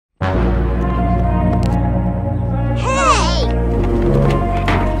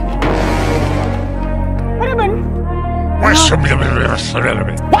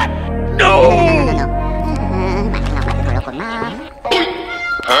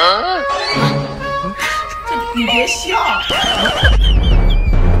你别笑。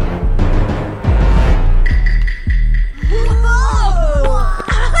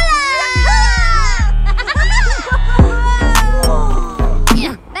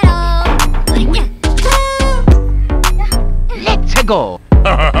Let's go.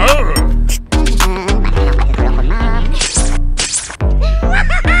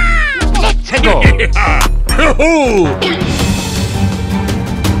 Let's go.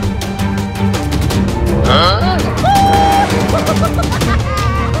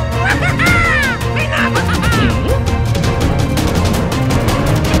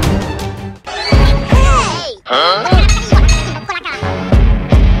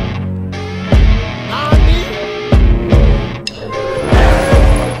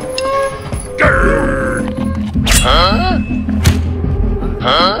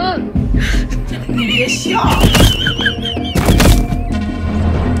 Huh? 你别笑。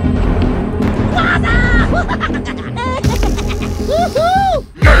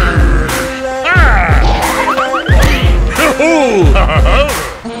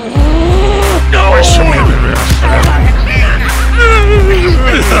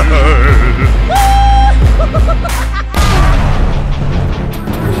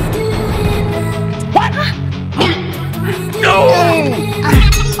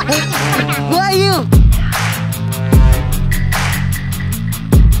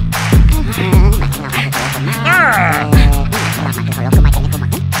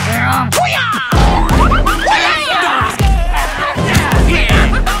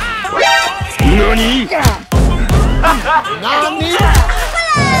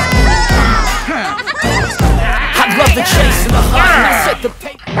I love the chase and the hunt, and I set the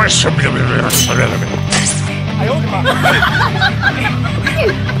pace.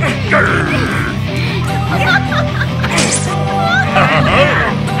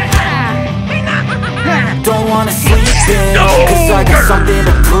 Don't wanna sleep in, cause I got something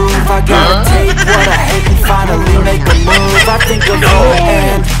to prove. I gotta take what I hate and finally make a move. I think of the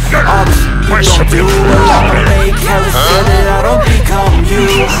end, all the shit you don't do. Well, I'ma make hella sure that I don't become you.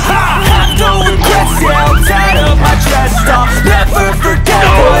 Have no regrets, yeah, I'll tie up my chest. I'll never forget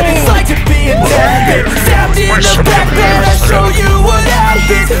what it's like to be a dead. Stabbed in the back bed, I'll show you what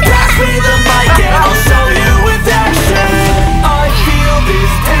happens. Pass me the mic and I'll show you with action. I feel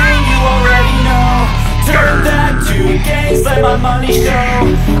this pain, you already know. Turn that to gains, let my money show.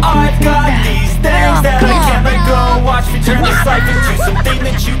 I've got these things that I can't let go. Watch me turn this life into something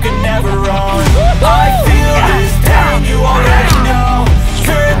that you can never own. I feel this pain, you already know.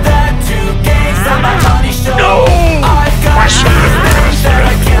 Turn that to gains, let my money show. I've got these things that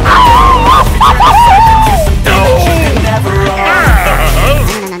I can't let go. Watch me turn this life into something that you can never own.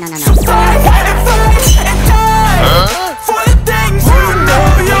 So fight and fight and die for the things you know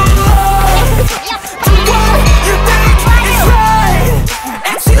you love. Do what you think is right,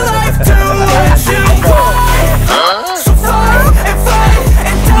 and see life do what you want. So fight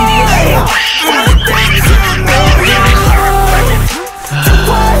and die for the things you know you love. Do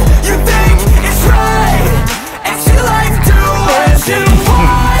what you think is right, and see life do what you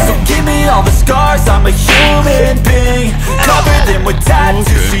want. So give me all the scars, I'm a human being. Cover them with tattoos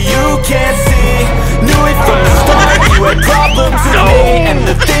so you can't see. Knew it from the start, you had problems with me. And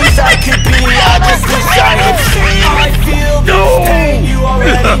the things I could be, I just wish I had seen. I feel this pain, you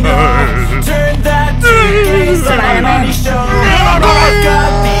already know. Turn that to gains, let my money show. I've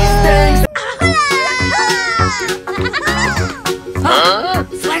got these things. Huh?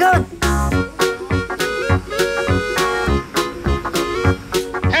 Swagger!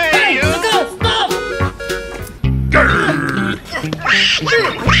 Hey, you! Go! Stop!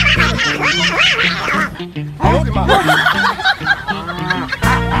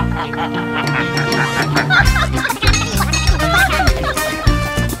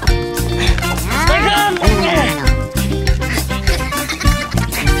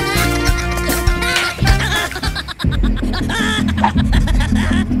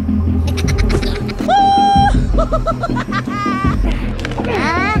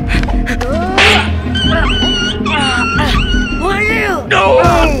 What are you? No!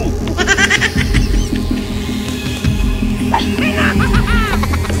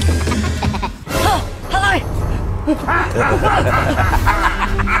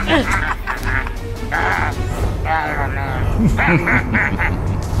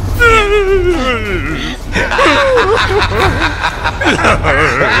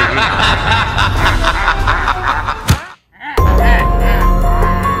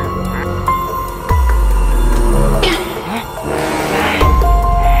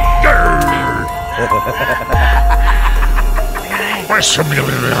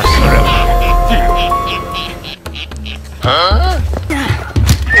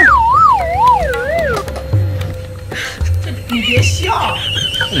 你别笑。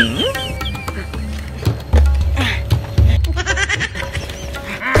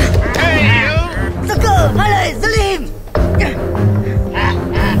Sucker! Allez, Salim!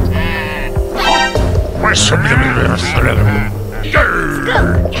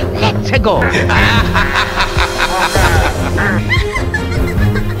 Let's go!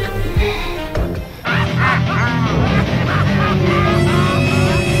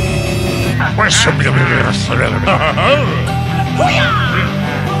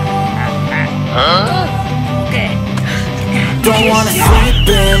 Don't wanna sleep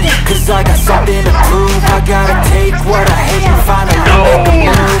in, cause I got something to prove. I gotta take what I hate and finally make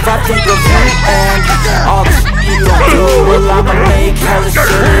a move. I think of you and all the shit you don't do. Well, I'ma make hella sure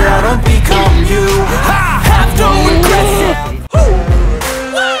I don't become you. Have no regrets.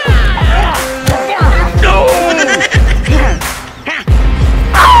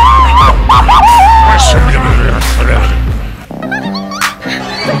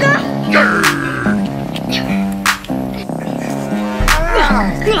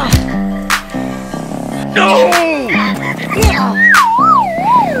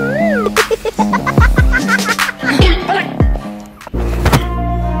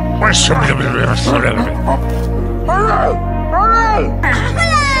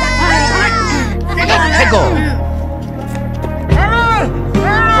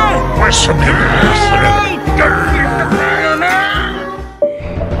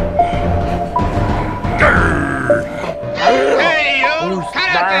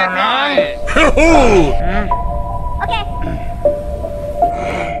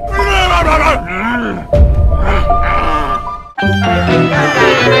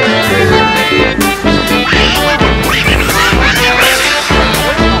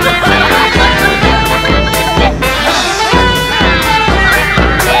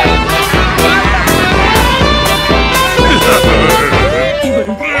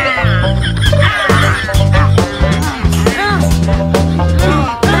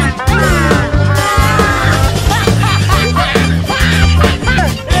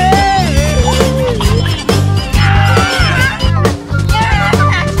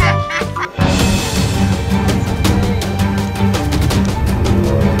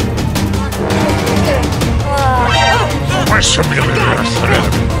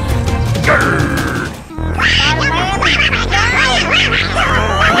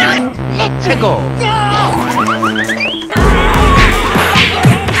 Let's go!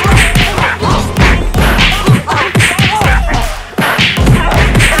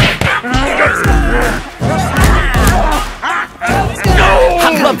 I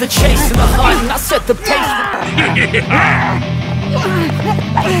love the chase and the hunt, and I set the pace.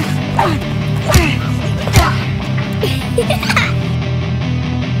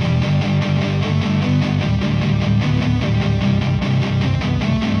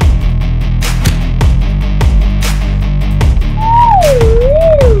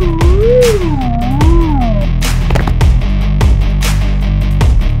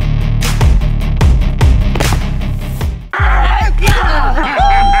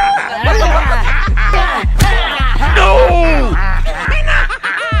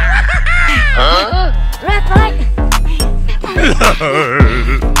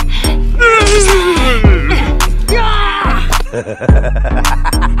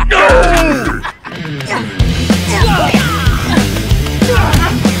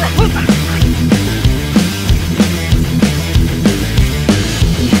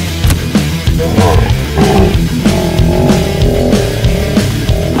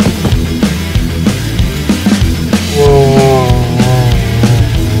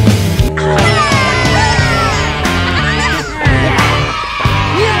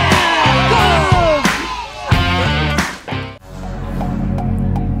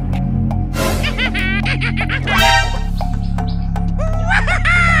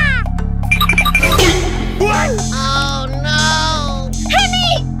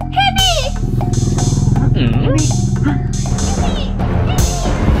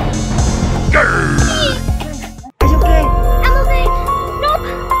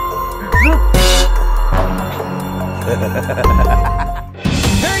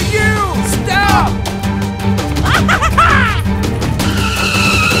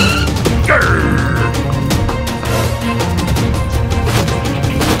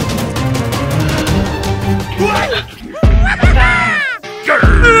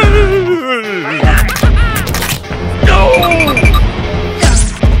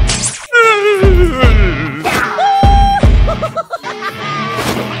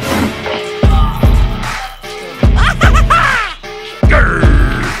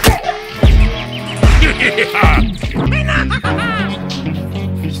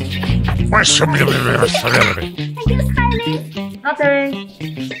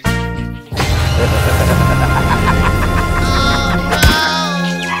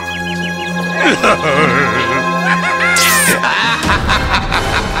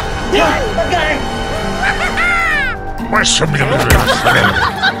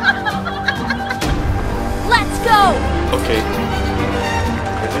 Let's go! Okay.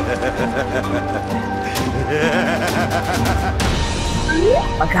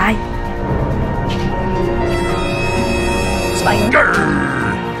 Bagay. Spider.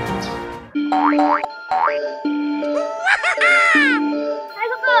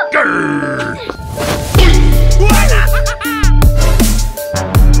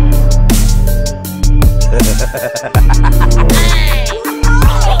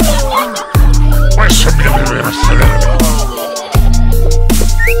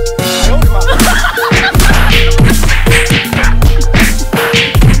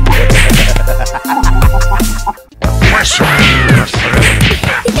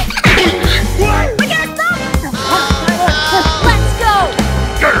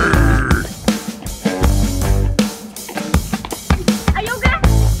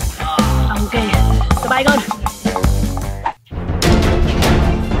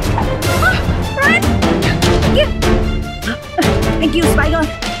 Thank you,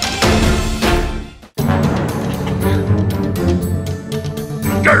 Spider.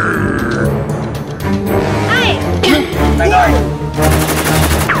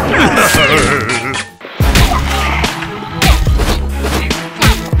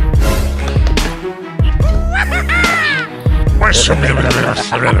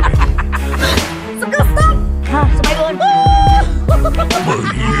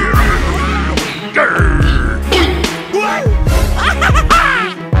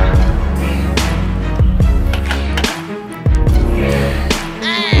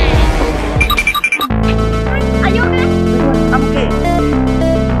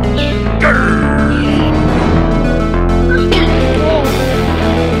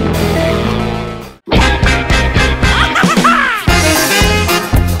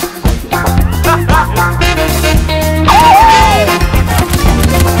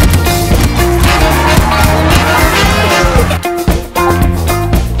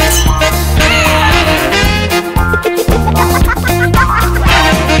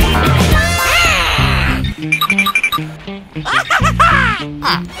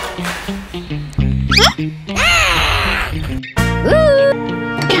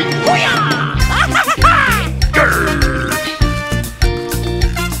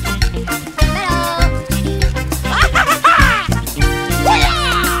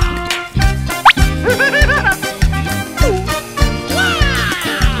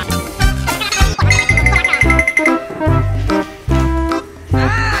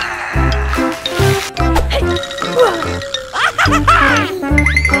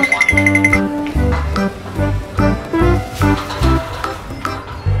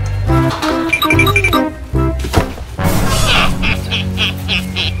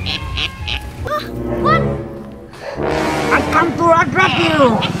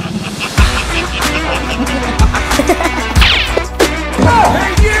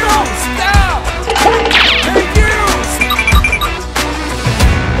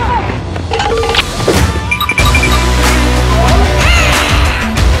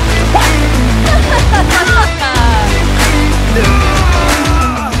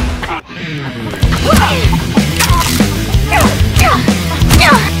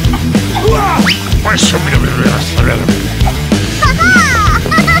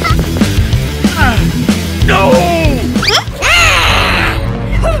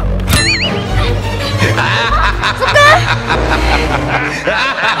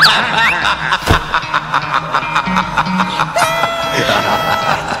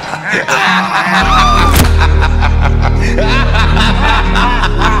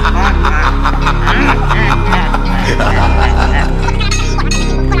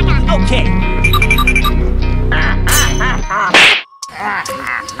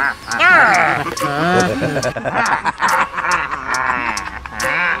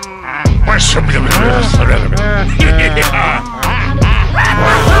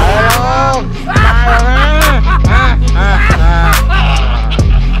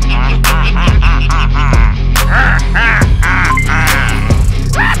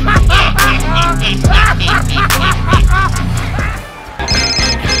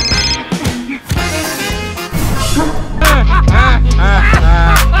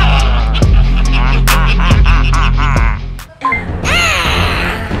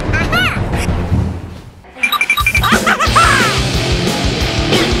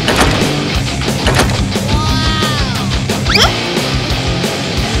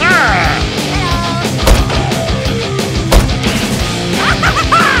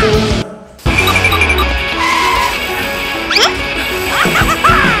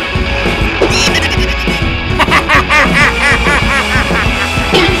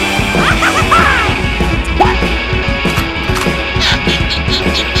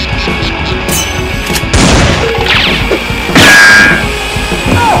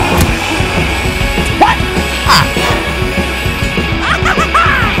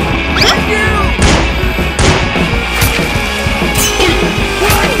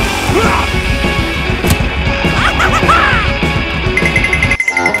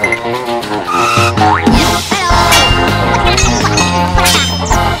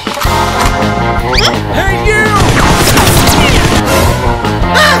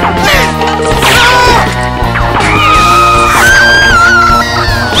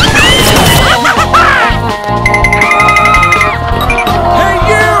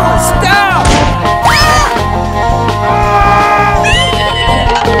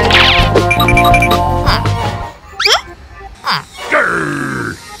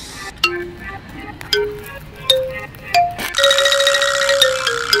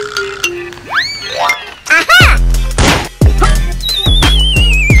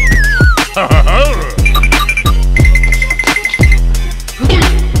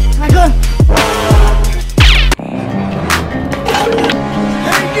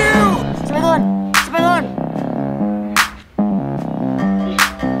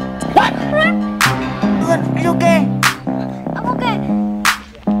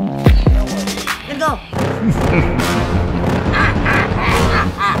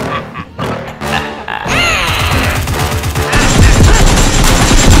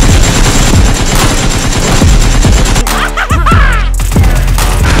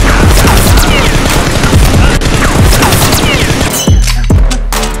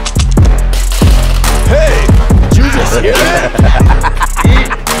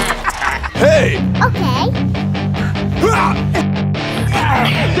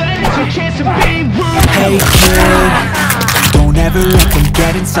 Hey kid, don't ever let them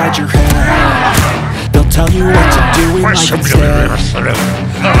get inside your head. They'll tell you what to do in life instead.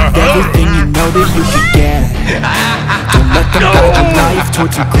 Everything you know that you can get. Don't let them guide your life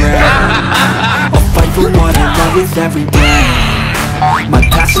towards regret. I'll fight for what I love with every breath. My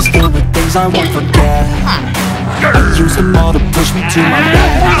past is filled with things I won't forget. I use them all to push me to my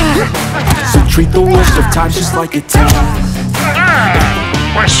best. So treat the worst of times just like a test.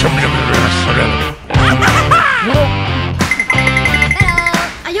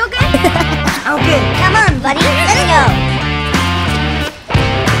 Are you okay? Okay. Come on, buddy. Let's go.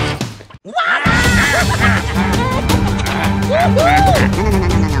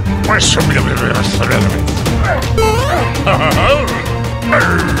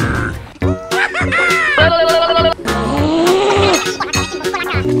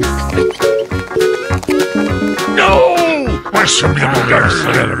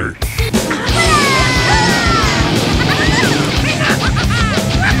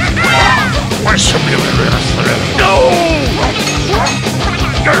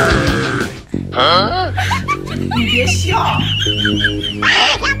 Huh? 你别笑。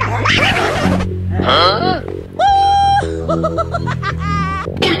 Huh?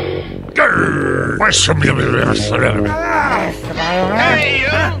 Hey,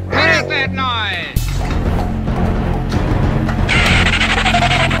 you! What is that noise?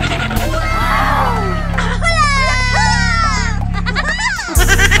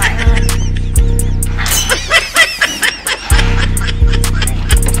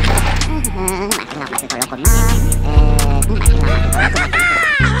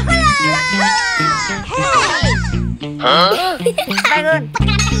 Huh?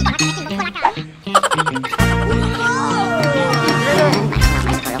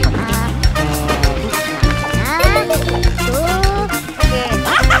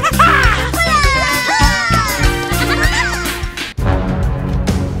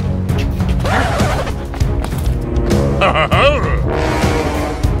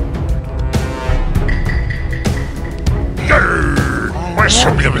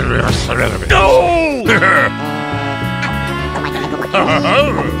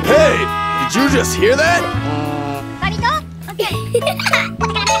 Hey, did you just hear that?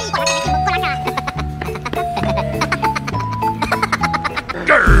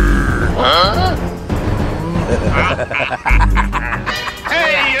 Huh?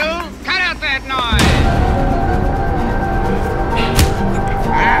 Hey, you! Cut out that noise!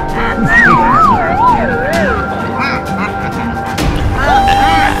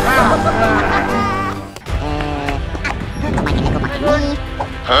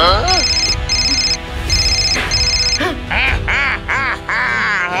 Huh?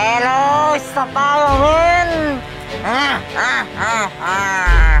 Hello, isa tayo rin!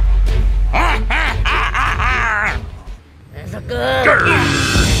 It's good!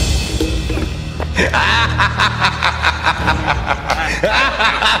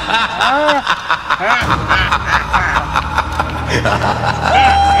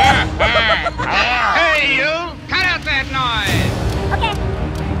 Hey, you! Cut out that noise!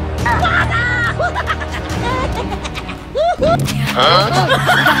 Huh?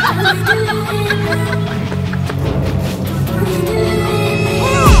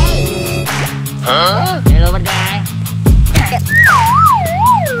 Hello, bad guy.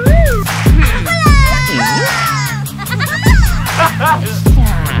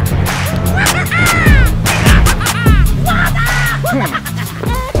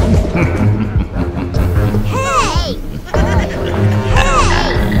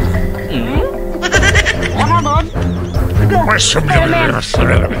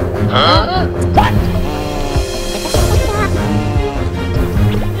 Huh?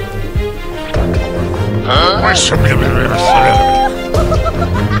 Huh?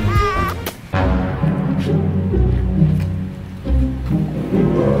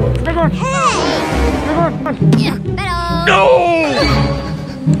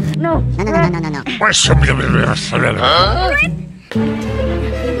 Let's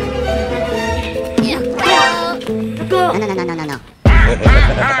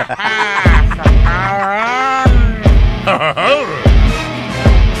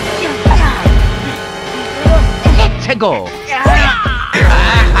go.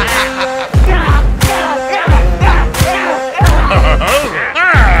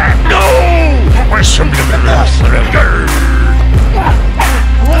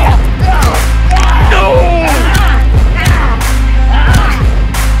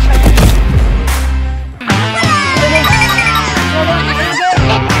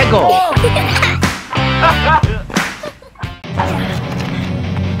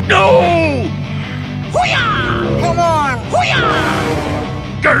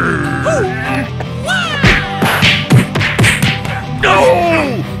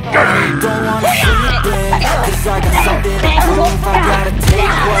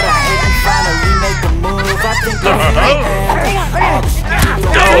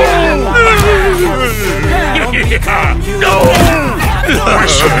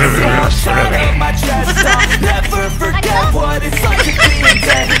 Never forget what it's like to be a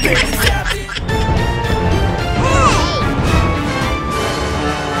dead.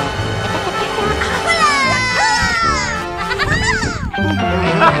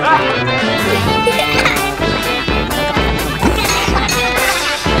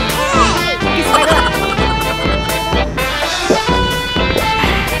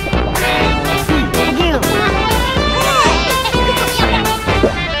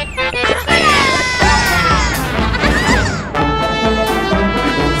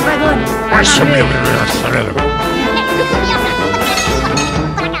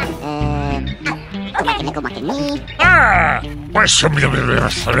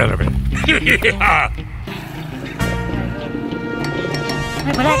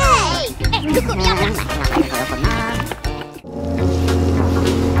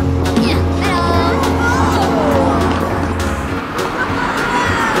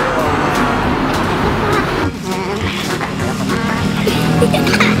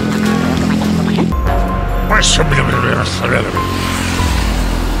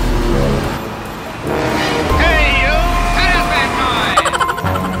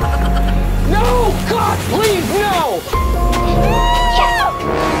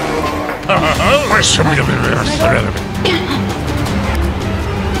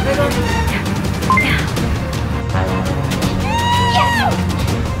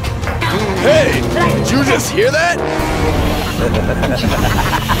 Hey, did you just hear that?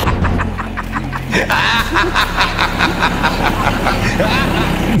 Hey,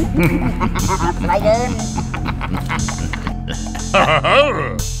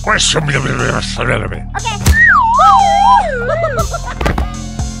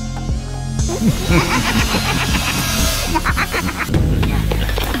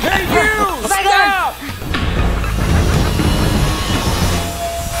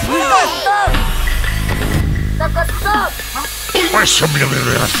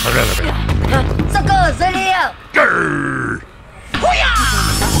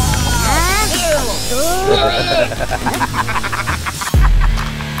 you!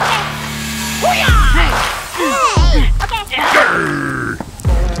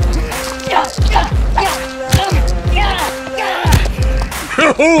 Stop!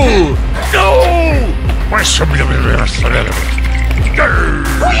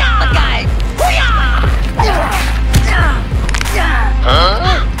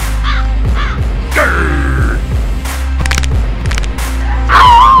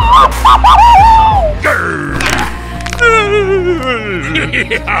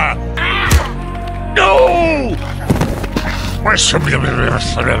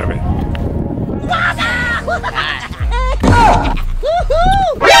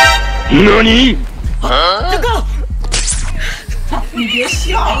 NANI?你别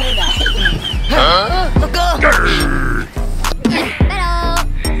笑。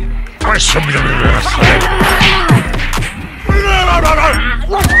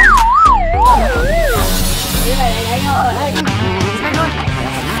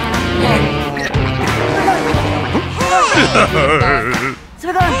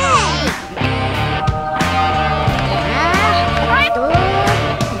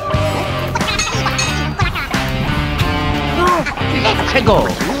Let's go.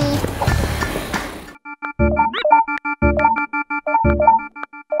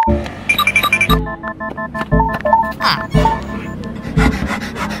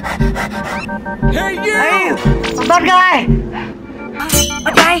 Hey, you! Bad guy!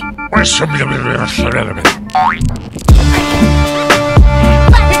 Okay.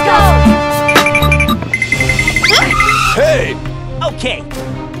 Let's go! Hey! Okay.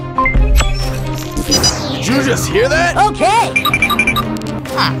 Did you just hear that? Okay.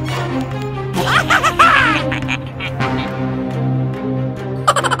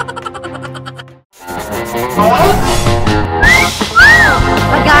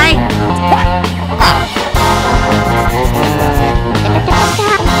 Bye, guy.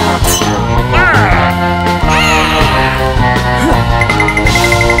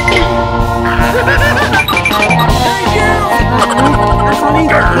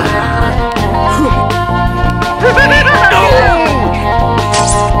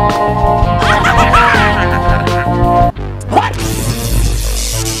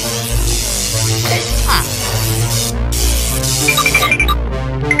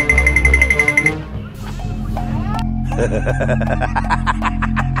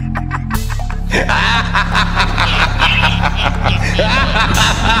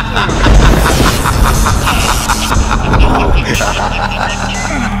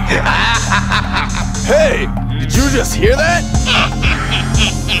 Hey! Did you just hear that?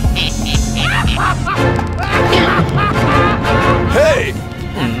 Hey!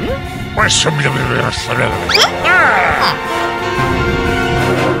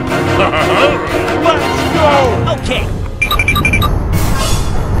 Let's go. Okay.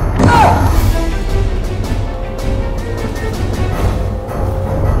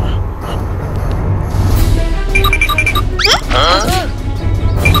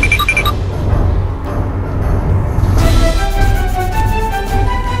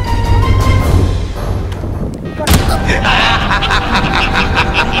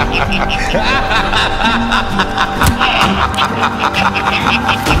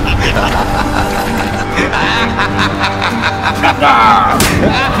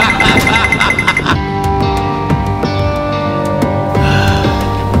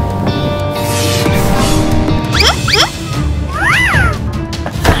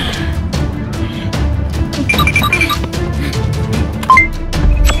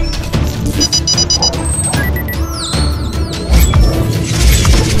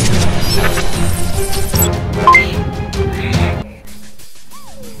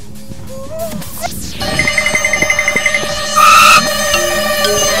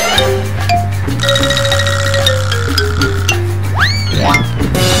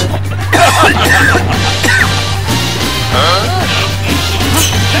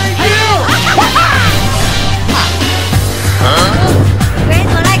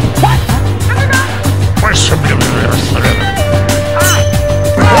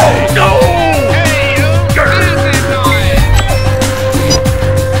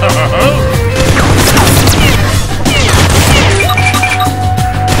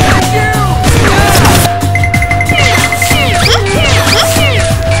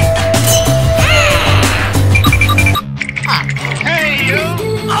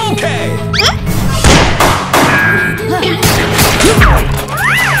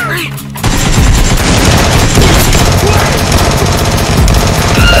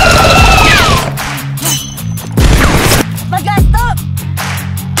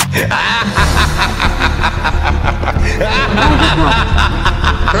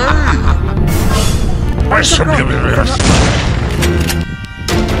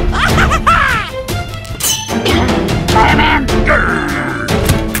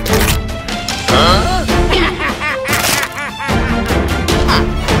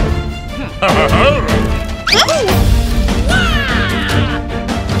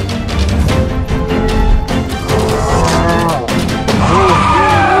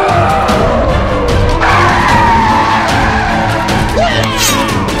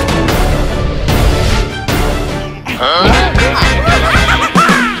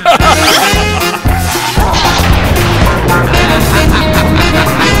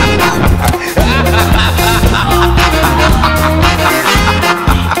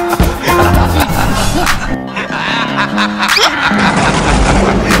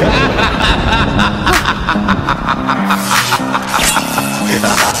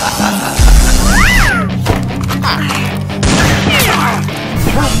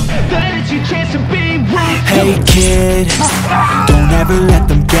 Hey kid, don't ever let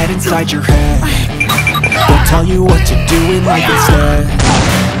them get inside your head. They'll tell you what to do in life instead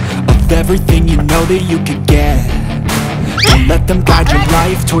of everything you know that you could get. Don't let them guide your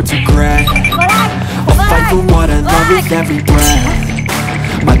life towards regret. I'll fight for what I love with every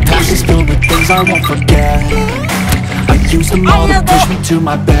breath. My past is filled with things I won't forget. I use them all to push me to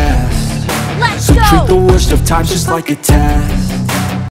my best. So treat the worst of times just like a test.